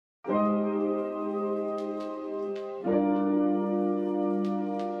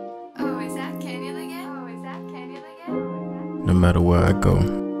matter where I go,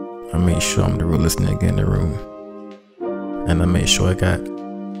 I make sure I'm the realest nigga in the room. And I make sure I got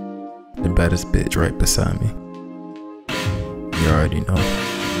the baddest bitch right beside me. You already know.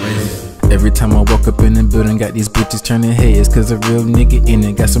 Every time I walk up in the building, got these bitches turning heads, cause a real nigga in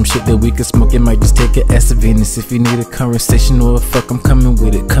it. Got some shit that we can smoke, it might just take an ass of Venus. If you need a conversation or a fuck, I'm coming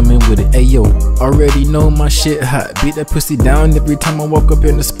with it, Ayo, already know my shit hot. Beat that pussy down every time I walk up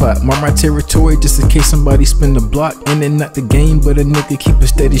in the spot. Mark my territory just in case somebody spin the block. And it not the game, but a nigga keep a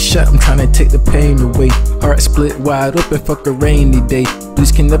steady shot. I'm trying to take the pain away. Heart split wide open, fuck a rainy day.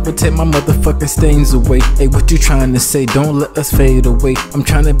 Please can never take my motherfucking stains away. Hey, what you trying to say? Don't let us fade away. I'm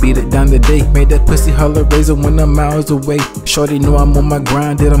trying to beat it down today. Made that pussy holler razor when I'm miles away. Shorty know I'm on my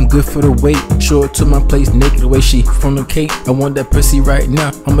grind, that I'm good for the weight. Show it to my place naked away, she from the Cape. I want that pussy right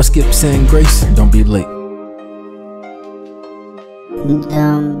now, I'ma skip saying grace. Don't be late.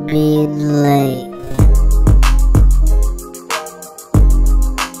 Don't be late.